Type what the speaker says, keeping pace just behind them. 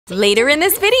Later in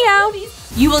this video,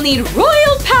 you will need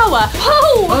royal power.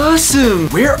 Oh! Awesome!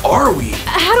 Where are we?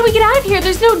 How do we get out of here?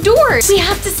 There's no doors. We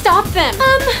have to stop them.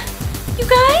 You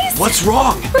guys? What's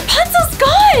wrong? Rapunzel's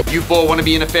gone! You four want to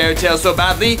be in a fairy tale so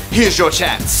badly? Here's your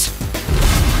chance.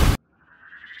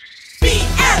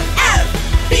 BFF!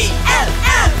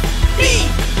 BFF!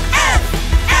 BFF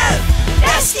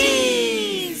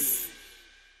Besties!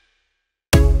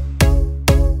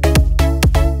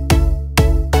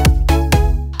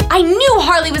 I knew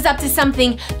Harley was up to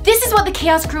something. This is what the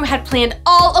Chaos Crew had planned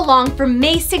all along for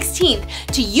May 16th,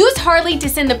 to use Harley to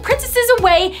send the princesses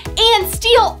away and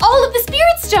steal all of the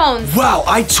Spirit Stones. Wow,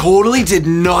 I totally did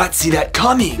not see that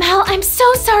coming. Mal, I'm so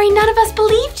sorry none of us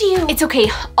believed you. It's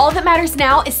okay, all that matters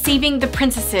now is saving the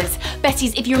princesses.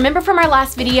 Besties, if you remember from our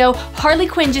last video, Harley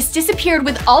Quinn just disappeared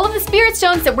with all of the Spirit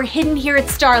Stones that were hidden here at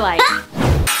Starlight.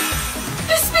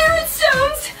 The Spirit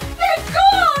Stones! They're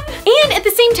gone! And at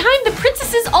the same time, the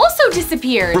princesses also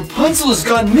disappeared. Rapunzel has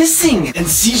gone missing, and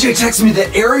CJ texted me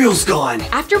that Ariel's gone.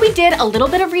 After we did a little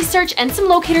bit of research and some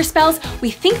locator spells,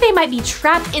 we think they might be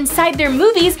trapped inside their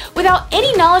movies without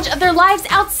any knowledge of their lives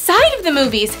outside of the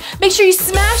movies. Make sure you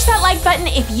smash that like button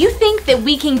if you think that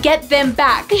we can get them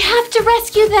back. We have to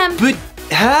rescue them. But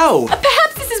how?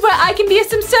 Perhaps this is where I can be of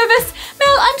some service.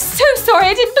 Mel, I'm so sorry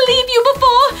I didn't believe you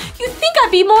before. You'd think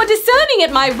I'd be more discerning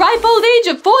at my ripe old age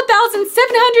of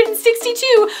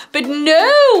 4,762, but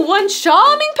no, one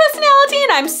charming personality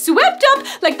and I'm swept up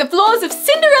like the floors of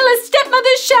Cinderella's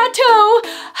stepmother's chateau.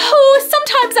 Oh,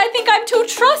 sometimes I think I'm too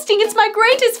trusting. It's my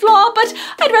greatest flaw, but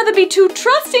I'd rather be too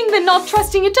trusting than not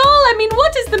trusting at all. I mean,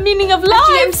 what is the meaning of life?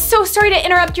 Actually, I'm so sorry to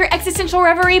interrupt your existential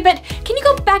reverie, but can you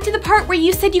go back to the part where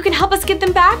you said you can help us get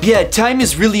them back? Yeah, time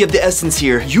is really of the essence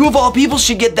here. You of all people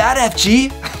should get that,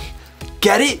 FG.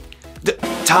 Get it? The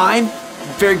time?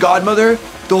 Fairy godmother?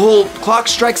 The whole clock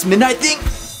strikes midnight thing?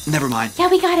 Never mind. Yeah,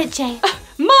 we got it, Jay.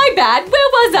 My bad, where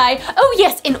was I? Oh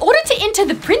yes, in order to enter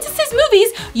the princesses'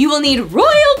 movies, you will need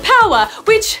royal power,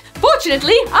 which,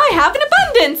 fortunately, I have in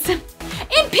abundance.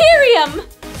 Imperium!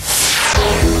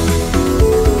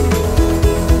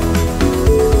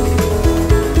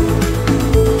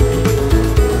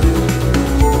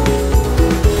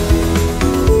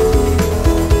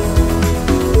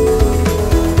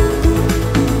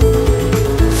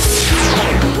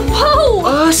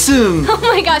 Awesome! Oh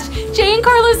my gosh, Jay and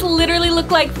Carlos literally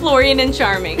look like Florian and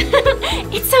Charming.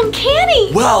 It's uncanny!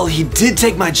 Well, he did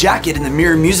take my jacket in the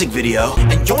Mirror music video.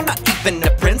 And you're not even a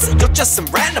prince, you're just some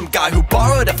random guy who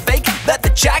borrowed a fake leather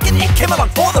jacket and came along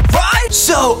for the ride!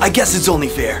 So, I guess it's only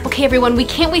fair. Okay everyone, we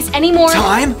can't waste any more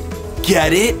time.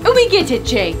 Get it? We get it,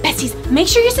 Jay. Besties, make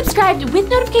sure you're subscribed with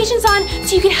notifications on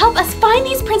so you can help us find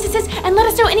these princesses and let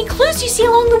us know any clues you see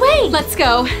along the way. Let's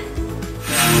go.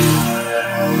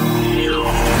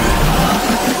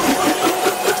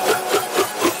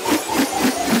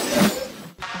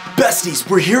 Besties,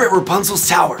 we're here at Rapunzel's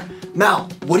tower. Mal,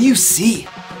 what do you see?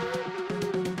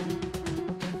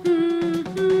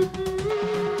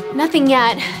 Nothing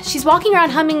yet. She's walking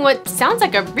around humming what sounds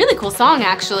like a really cool song,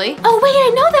 actually. Oh wait, I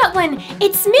know that one.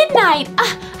 It's Midnight.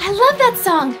 I love that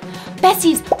song.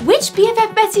 Besties, which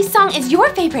BFF Besties song is your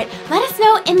favorite? Let us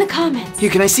know in the comments. Here,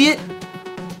 can I see it?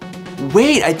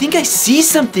 Wait, I think I see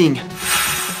something.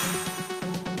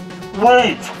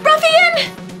 Wait! Ruffian!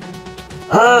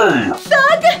 Hey!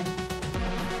 Thug!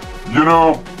 You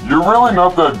know, you're really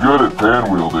not that good at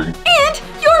fan wielding. And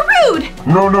you're rude!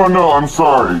 No, I'm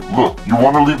sorry. Look, you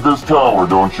want to leave this tower,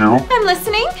 don't you? I'm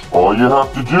listening. All you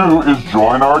have to do is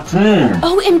join our team.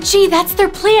 OMG, that's their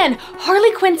plan.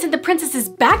 Harley Quinn sent the princesses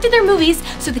back to their movies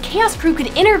so the Chaos Crew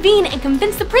could intervene and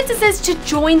convince the princesses to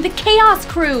join the Chaos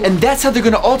Crew. And that's how they're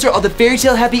gonna alter all the fairy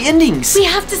tale happy endings. We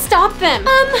have to stop them.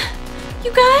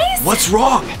 You guys? What's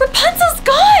wrong? Rapunzel's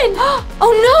gone!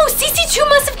 Oh no, CC2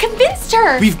 must have convinced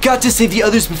her! We've got to save the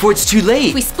others before it's too late.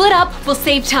 If we split up, we'll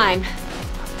save time.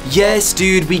 Yes,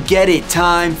 dude, we get it.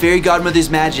 Time, fairy godmother's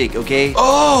magic, okay?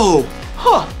 Oh!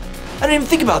 Huh. I didn't even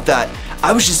think about that.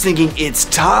 I was just thinking it's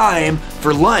time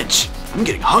for lunch. I'm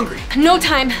getting hungry. No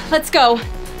time. Let's go.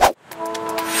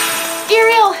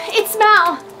 Ariel, it's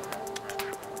Mal.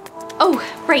 Oh,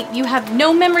 right, you have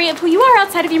no memory of who you are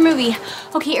outside of your movie.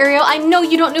 Okay, Ariel, I know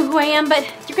you don't know who I am, but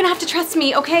you're gonna have to trust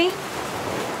me, okay?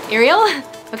 Ariel,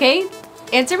 okay,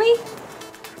 answer me.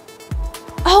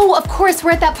 Oh, of course,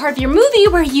 we're at that part of your movie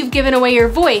where you've given away your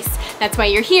voice. That's why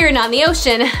you're here, not in the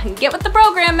ocean. Get with the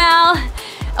program, Mal.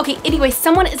 Okay, anyway,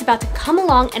 someone is about to come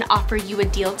along and offer you a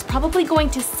deal. It's probably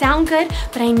going to sound good,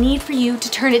 but I need for you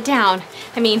to turn it down.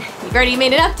 I mean, you've already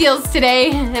made enough deals today,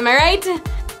 am I right?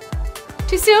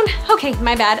 Too soon? Okay,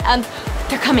 my bad.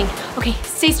 They're coming. Okay,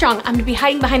 stay strong. I'm gonna be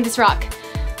hiding behind this rock.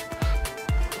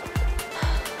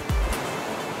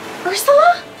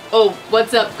 Ursula? Oh,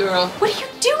 what's up, girl? What are you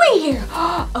doing here?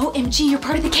 OMG, you're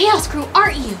part of the Chaos Crew,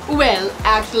 aren't you? Well,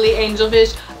 actually,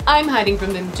 Angelfish, I'm hiding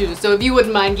from them too, so if you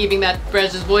wouldn't mind keeping that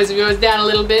precious voice of yours down a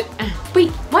little bit. Wait,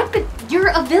 what? But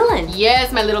you're a villain.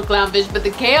 Yes, my little clownfish, but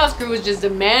the Chaos Crew was just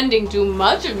demanding too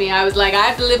much of me. I was like, I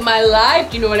have to live my life,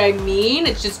 do you know what I mean?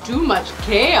 It's just too much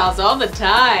chaos all the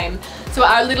time. So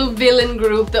our little villain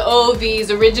group, the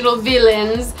OVs, original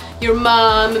villains, your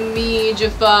mom, me,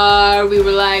 Jafar, we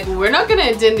were like, we're not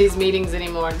gonna attend these meetings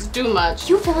anymore. It's too much.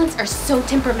 You villains are so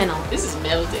temperamental. This is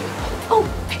melting. Oh,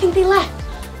 I think they left.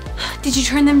 Did you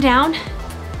turn them down?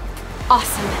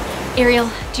 Awesome.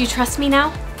 Ariel, do you trust me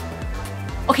now?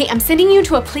 Okay, I'm sending you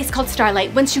to a place called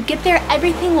Starlight. Once you get there,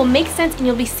 everything will make sense and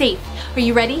you'll be safe. Are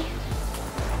you ready?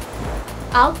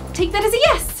 I'll take that as a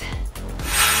yes.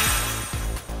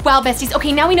 Wow, besties.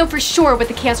 Okay, now we know for sure what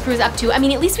the Chaos Crew is up to. I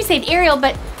mean, at least we saved Ariel,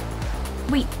 but...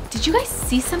 Wait, did you guys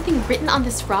see something written on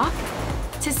this rock?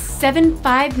 It says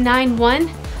 7591.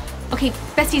 Okay,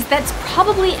 besties, that's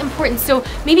probably important. So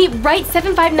maybe write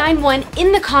 7591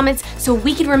 in the comments so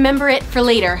we can remember it for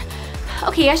later.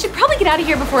 Okay, I should probably get out of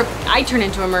here before I turn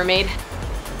into a mermaid.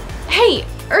 Hey,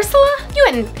 Ursula, you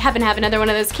wouldn't happen to have another one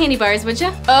of those candy bars, would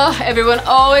you? Oh, everyone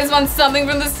always wants something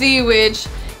from the Sea Witch.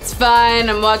 It's fine,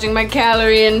 I'm watching my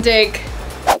calorie intake.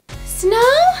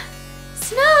 Snow?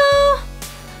 Snow?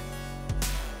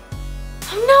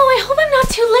 Oh no, I hope I'm not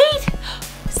too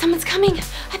late. Someone's coming.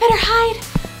 I better hide.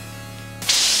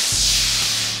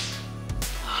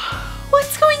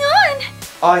 What's going on?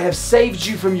 I have saved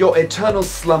you from your eternal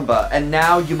slumber, and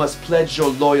now you must pledge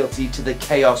your loyalty to the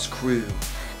Chaos Crew.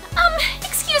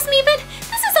 Excuse me, but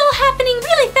this is all happening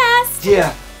really fast.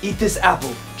 Yeah, eat this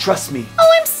apple. Trust me.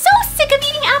 Oh, I'm so sick of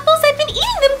eating apples. I've been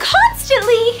eating them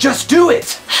constantly. Just do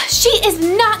it! She is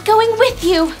not going with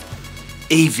you.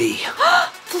 Evie.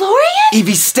 Florian?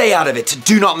 Evie, stay out of it.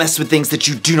 Do not mess with things that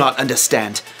you do not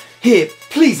understand. Here,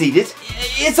 please eat it.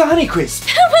 It's a Honeycrisp.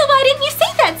 Well, why didn't you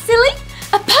say that, silly?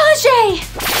 A page!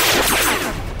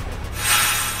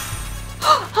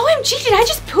 OMG, did I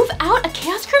just poof out a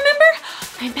Chaos Crew member?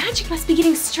 My magic must be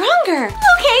getting stronger.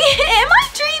 Okay, am I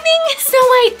dreaming? Snow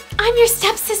White, I'm your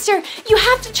stepsister. You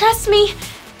have to trust me.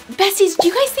 Besties, do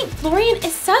you guys think Florian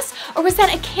is sus? Or was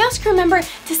that a Chaos Crew member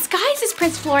disguised as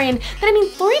Prince Florian? But I mean,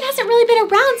 Florian hasn't really been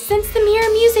around since the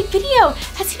Mirror Music video.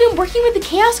 Has he been working with the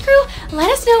Chaos Crew? Let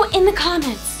us know in the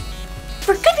comments.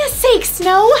 For goodness sake,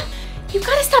 Snow! You've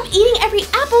got to stop eating every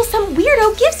apple some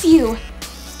weirdo gives you.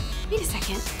 Wait a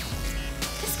second.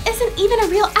 This isn't even a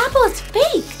real apple, it's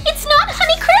fake. It's not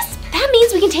Honeycrisp. That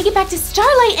means we can take it back to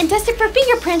Starlight and test it for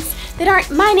fingerprints that aren't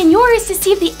mine and yours to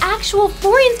see if the actual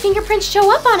Florian's fingerprints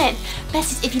show up on it.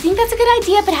 Besties, if you think that's a good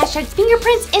idea, put hashtag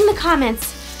fingerprints in the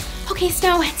comments. Okay,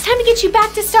 Snow, it's time to get you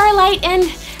back to Starlight and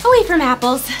away from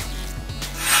apples.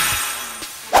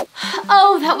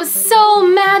 Oh, that was so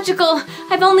magical.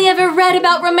 I've only ever read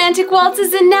about romantic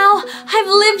waltzes and now I've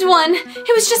lived one.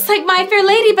 It was just like My Fair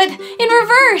Lady, but in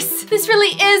reverse. This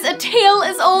really is a tale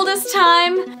as old as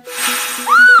time.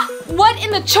 What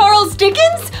in the Charles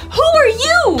Dickens? Who are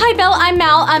you? Hi, Belle, I'm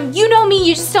Mal. You know me,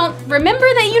 you just don't remember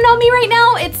that you know me right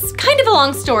now? It's kind of a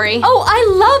long story. Oh, I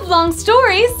love long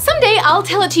stories. Someday I'll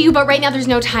tell it to you, but right now there's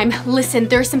no time. Listen,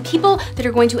 there are some people that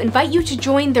are going to invite you to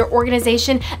join their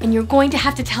organization and you're going to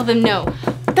have to tell them no.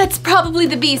 That's probably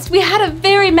the Beast. We had a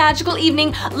very magical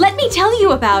evening. Let me tell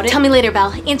you about it. Tell me later,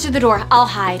 Belle. Answer the door. I'll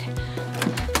hide.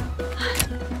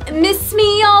 Miss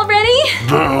me already?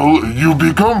 Well, you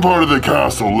become part of the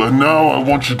castle, and now I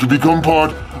want you to become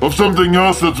part of something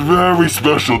else that's very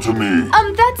special to me.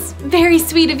 That's very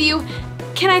sweet of you.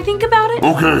 Can I think about it?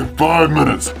 Okay, 5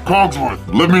 minutes. Cogsworth,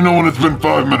 let me know when it's been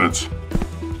 5 minutes.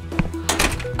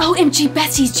 OMG,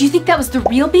 Besties, do you think that was the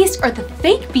real Beast or the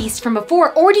fake Beast from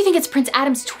before? Or do you think it's Prince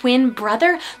Adam's twin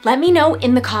brother? Let me know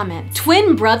in the comments.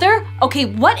 Twin brother? Okay,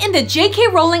 what in the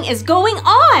JK Rowling is going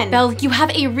on? Belle, you have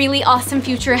a really awesome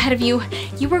future ahead of you.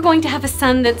 You are going to have a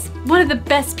son that's one of the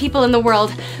best people in the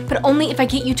world, but only if I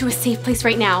get you to a safe place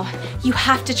right now. You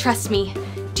have to trust me.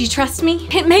 Do you trust me?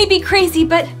 It may be crazy,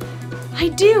 but I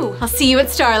do. I'll see you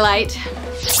at Starlight.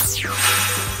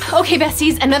 Okay,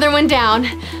 Besties, another one down.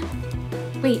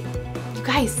 Wait, you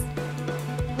guys,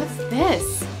 what's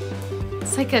this?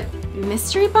 It's like a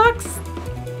mystery box?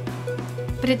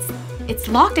 But it's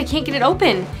locked, I can't get it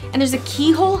open. And there's a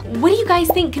keyhole. What do you guys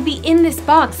think could be in this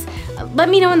box? Let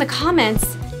me know in the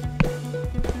comments.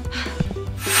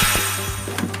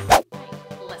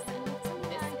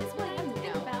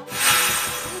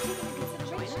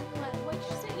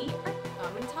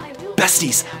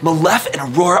 Besties, Malef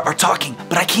and Aurora are talking,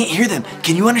 but I can't hear them.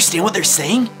 Can you understand what they're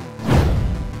saying?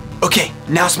 Okay,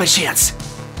 now's my chance.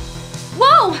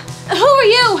 Whoa! Who are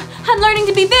you? I'm learning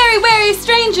to be very wary of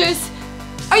strangers.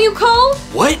 Are you cold?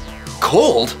 What?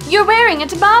 Cold? You're wearing a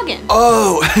toboggan.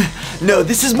 Oh, no,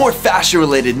 this is more fashion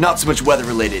related, not so much weather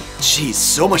related. Jeez,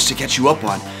 so much to catch you up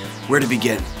on. Where to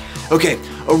begin? Okay,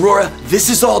 Aurora, this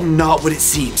is all not what it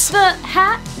seems. The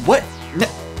hat? What?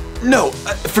 No,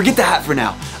 forget the hat for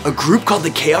now. A group called the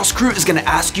Chaos Crew is gonna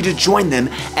ask you to join them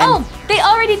and— Oh, they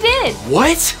already did.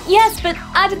 What? Yes, but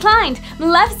I declined.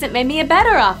 Maleficent made me a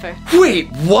better offer. Wait,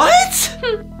 what?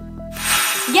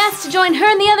 Yes, to join her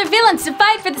and the other villains to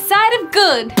fight for the side of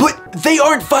good. But they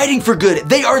aren't fighting for good.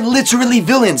 They are literally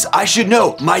villains. I should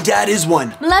know. My dad is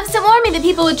one. Maleficent warned me that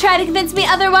people would try to convince me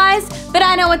otherwise, but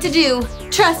I know what to do.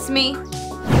 Trust me.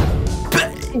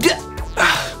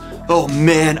 Oh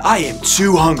man, I am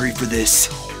too hungry for this.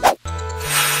 Oh,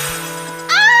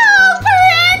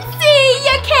 Princy!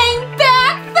 You came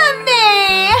back for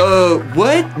me!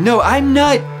 What? No, I'm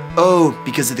not. Oh,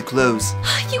 because of the clothes.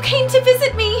 You came to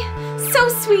visit me. So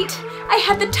sweet. I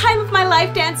had the time of my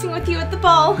life dancing with you at the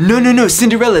ball. No,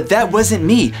 Cinderella, that wasn't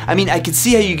me. I mean, I could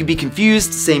see how you could be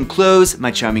confused. Same clothes,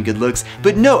 my charming good looks.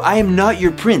 But no, I am not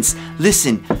your prince.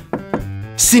 Listen,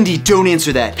 Cindy, don't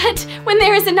answer that. But when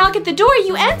there is a knock at the door,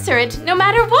 you answer it, no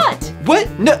matter what. What?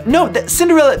 No,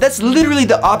 Cinderella, that's literally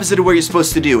the opposite of what you're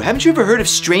supposed to do. Haven't you ever heard of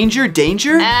stranger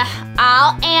danger?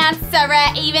 I'll answer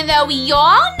it, even though we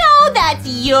all know that's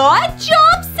your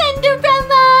job,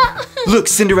 Cinderella. Look,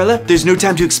 Cinderella, there's no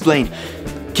time to explain.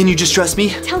 Can you just trust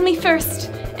me? Tell me first,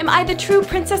 am I the true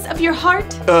princess of your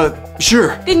heart?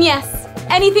 Sure. Then yes,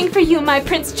 anything for you, my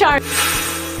Prince Charming.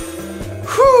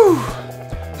 Whew.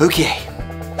 Okay.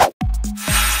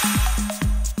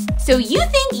 So you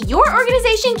think your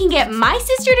organization can get my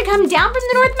sister to come down from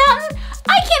the North Mountain?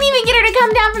 I can't even get her to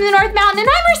come down from the North Mountain and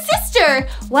I'm her sister!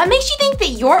 What makes you think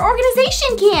that your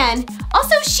organization can?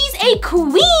 Also, she's a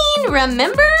queen,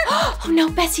 remember? Oh no,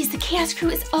 Besties, the Chaos Crew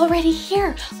is already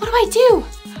here. What do I do?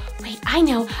 Wait, I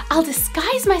know. I'll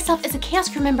disguise myself as a Chaos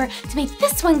Crew member to make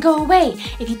this one go away.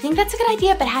 If you think that's a good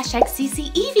idea, but hashtag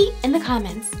CC Evie in the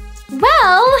comments.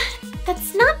 Well,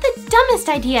 that's not the dumbest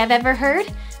idea I've ever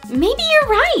heard. Maybe you're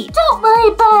right. Don't worry,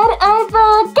 bud. I've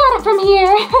got it from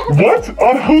here. What?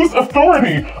 On whose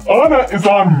authority? Anna is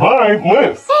on my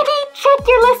list. Maybe check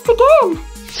your list again.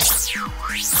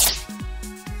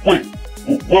 Wait,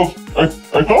 well, I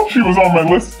thought she was on my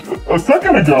list a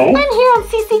second ago. I'm here on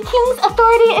CC King's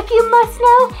authority, if you must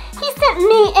know. He sent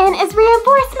me in as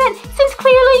reinforcement, since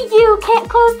clearly you can't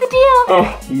close the deal.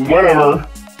 Whatever.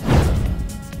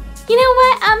 You know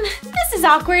what, this is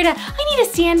awkward. I need a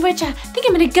sandwich. I think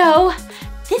I'm gonna go.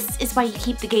 This is why you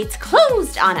keep the gates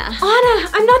closed, Anna. Anna,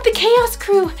 I'm not the Chaos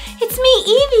Crew. It's me,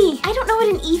 Evie. I don't know what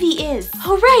an Evie is.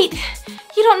 Oh, right.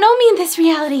 You don't know me in this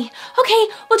reality. Okay,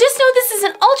 well just know this is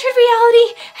an altered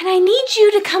reality and I need you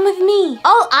to come with me.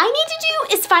 All I need to do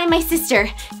is find my sister.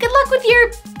 Good luck with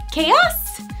your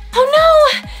chaos. Oh no,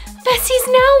 Bessie's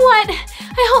now what?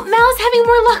 I hope Mal's having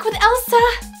more luck with Elsa.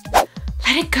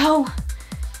 Let it go.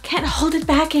 Can't hold it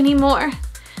back anymore.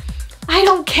 I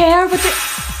don't care what the—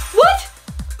 What?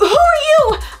 Who are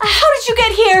you? How did you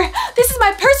get here? This is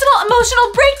my personal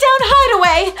emotional breakdown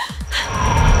hideaway.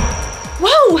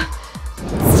 Whoa!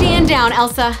 Stand down,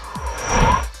 Elsa.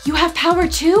 You have power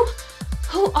too?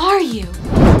 Who are you?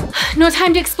 No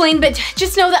time to explain, but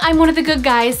just know that I'm one of the good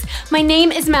guys. My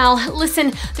name is Mal.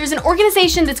 Listen, there's an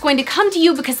organization that's going to come to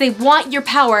you because they want your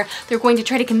power. They're going to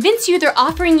try to convince you they're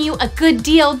offering you a good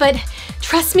deal, but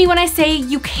trust me when I say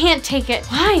you can't take it.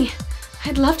 Why?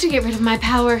 I'd love to get rid of my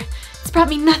power. It's brought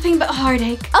me nothing but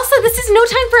heartache. Elsa, this is no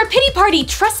time for a pity party.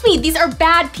 Trust me, these are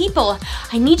bad people.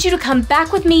 I need you to come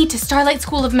back with me to Starlight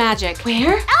School of Magic.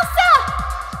 Where? Elsa!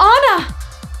 Anna!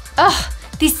 Ugh,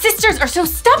 these sisters are so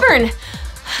stubborn.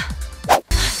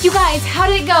 You guys, how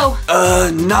did it go?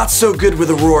 Not so good with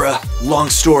Aurora. Long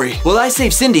story. Well, I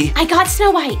saved Cindy. I got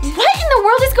Snow White. What in the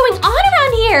world is going on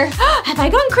around here? Have I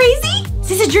gone crazy? Is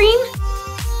this a dream?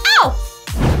 Ow!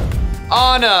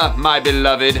 Anna, my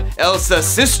beloved, Elsa,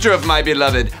 sister of my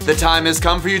beloved, the time has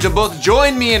come for you to both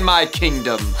join me in my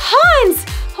kingdom. Hans!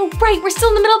 Oh, right, we're still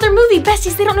in the middle of their movie.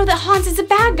 Besties, they don't know that Hans is a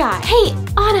bad guy. Hey,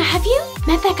 Anna, have you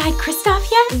met that guy Kristoff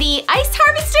yet? The ice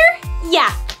harvester?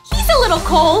 Yeah, he's a little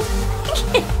cold.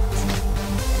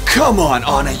 Come on,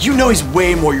 Anna, you know he's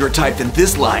way more your type than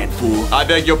this lion fool. I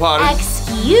beg your pardon?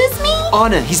 Excuse me?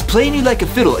 Anna, he's playing you like a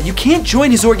fiddle. You can't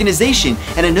join his organization,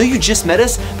 and I know you just met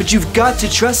us, but you've got to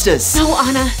trust us. No,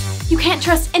 Anna, you can't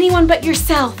trust anyone but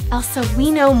yourself. Elsa, we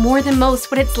know more than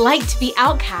most what it's like to be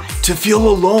outcast. To feel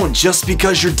alone just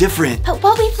because you're different. But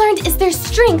what we've learned is there's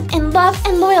strength in love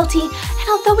and loyalty, and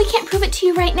although we can't prove it to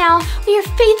you right now, we are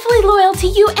faithfully loyal to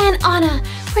you and Anna.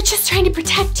 We're just trying to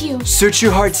protect you. Search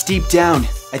your hearts deep down.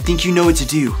 I think you know what to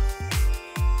do.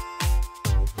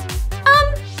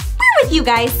 We're with you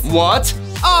guys. What?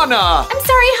 Anna! I'm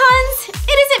sorry, Hans.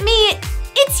 It isn't me.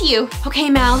 It's you. Okay,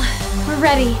 Mal. We're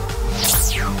ready.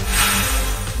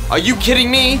 Are you kidding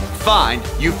me? Fine.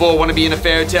 You four want to be in a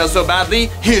fairy tale so badly?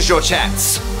 Here's your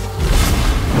chance.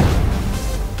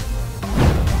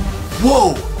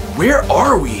 Whoa! Where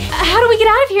are we? How do we get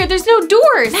out of here? There's no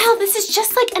doors. Mal, this is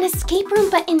just like an escape room,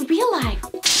 but in real life.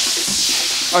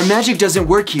 Our magic doesn't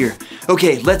work here.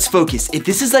 Okay, let's focus. If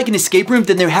this is like an escape room,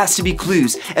 then there has to be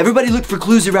clues. Everybody look for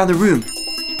clues around the room.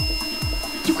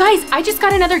 You guys, I just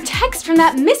got another text from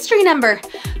that mystery number.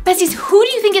 Besties, who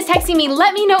do you think is texting me?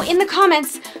 Let me know in the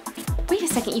comments. Wait a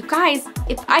second, you guys.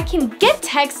 If I can get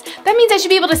text, that means I should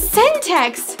be able to send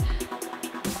text.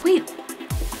 Wait,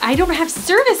 I don't have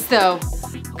service though.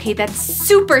 Okay, that's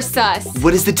super sus.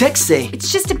 What does the text say?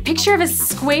 It's just a picture of a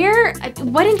square.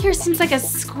 What in here seems like a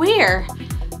square?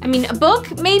 I mean, a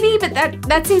book maybe, but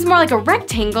that seems more like a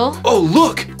rectangle. Oh,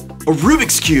 look! A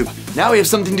Rubik's Cube! Now we have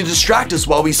something to distract us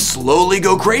while we slowly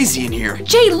go crazy in here.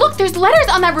 Jay, look, there's letters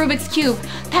on that Rubik's Cube.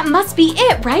 That must be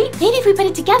it, right? Maybe if we put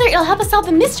it together, it'll help us solve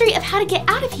the mystery of how to get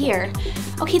out of here.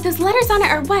 Okay, those letters on it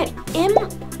are what?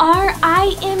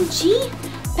 M-R-I-M-G?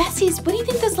 Besties, what do you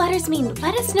think those letters mean?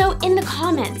 Let us know in the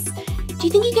comments. Do you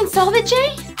think you can solve it,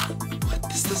 Jay? What?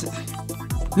 This doesn't...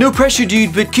 No pressure,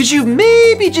 dude, but could you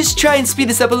maybe just try and speed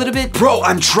this up a little bit? Bro,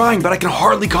 I'm trying, but I can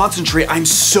hardly concentrate. I'm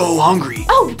so hungry.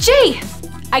 Oh, Jay!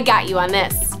 I got you on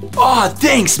this. Aw,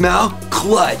 thanks, Mal.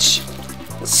 Clutch.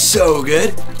 So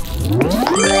good.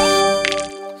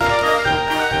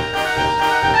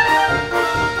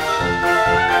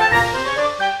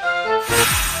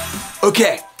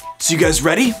 Okay, so you guys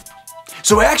ready?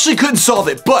 So I actually couldn't solve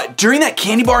it, but during that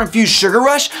candy bar infused sugar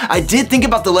rush, I did think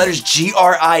about the letters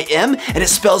G-R-I-M, and it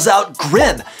spells out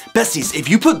Grim. Besties, if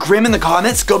you put Grim in the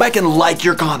comments, go back and like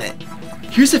your comment.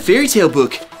 Here's a fairy tale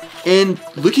book. And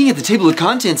looking at the table of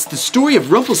contents, the story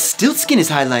of Rumpelstiltskin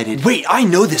is highlighted. Wait, I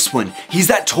know this one. He's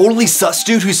that totally sus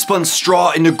dude who spun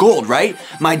straw into gold, right?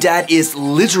 My dad is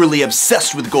literally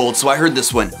obsessed with gold, so I heard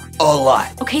this one a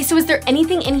lot. Okay, so is there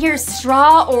anything in here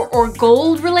straw or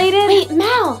gold related? Wait,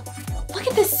 Mal, look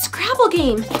at this Scrabble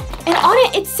game. And on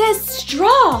it says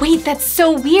straw. Wait, that's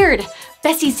so weird.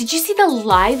 Besties, did you see the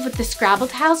live with the Scrabble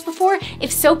tiles before?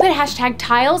 If so, put hashtag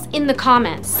tiles in the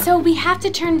comments. So we have to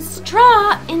turn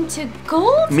straw into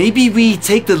gold? Maybe we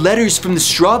take the letters from the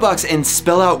straw box and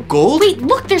spell out gold? Wait,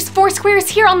 look, there's 4 squares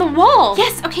here on the wall.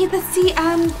 Yes, okay, let's see,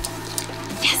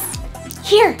 yes,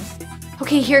 here.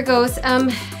 Okay, here goes,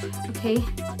 okay,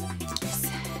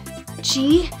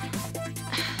 G,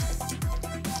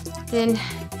 then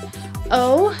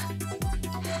O,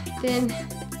 then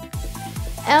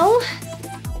L,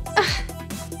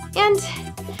 and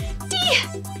D.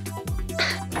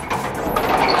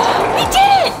 We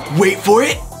did it! Wait for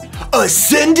it.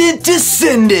 Ascendant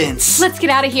Descendants. Let's get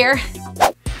out of here.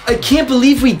 I can't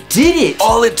believe we did it.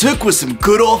 All it took was some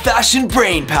good old-fashioned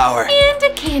brain power. And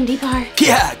a candy bar.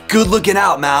 Yeah, good looking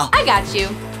out, Mal. I got you.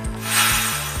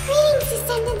 Greetings,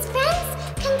 Descendants friends.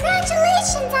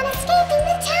 Congratulations on escaping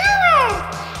the tower.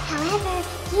 However,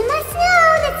 you must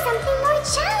know that something more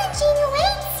challenging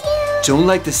awaits you. Don't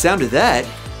like the sound of that.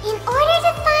 In order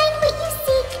to find what you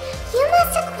seek, you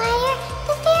must acquire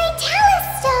the Fairy Talus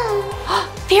Stone.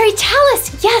 Fairy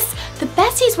Talus, yes! The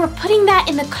Besties were putting that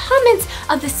in the comments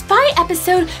of the Spy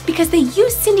episode because they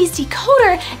used Cindy's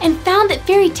decoder and found that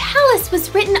Fairy Talus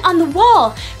was written on the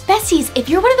wall. Besties, if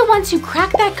you're one of the ones who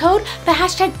cracked that code, put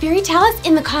hashtag Fairy Talus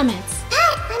in the comments.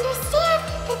 But understand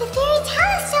that the Fairy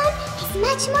Talus Stone is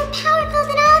much more powerful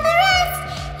than all the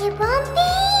rest. It won't be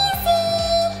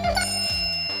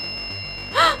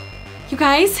You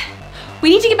guys, we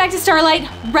need to get back to Starlight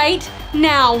right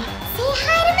now. Say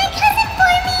hi to my cousin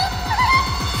for me.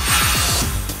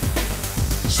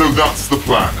 So that's the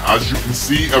plan. As you can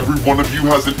see, every one of you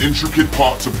has an intricate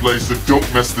part to play, so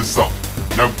don't mess this up.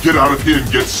 Now get out of here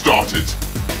and get started.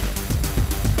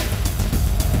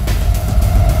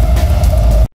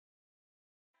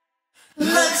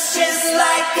 Looks just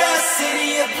like a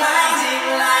city of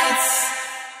blinding lights.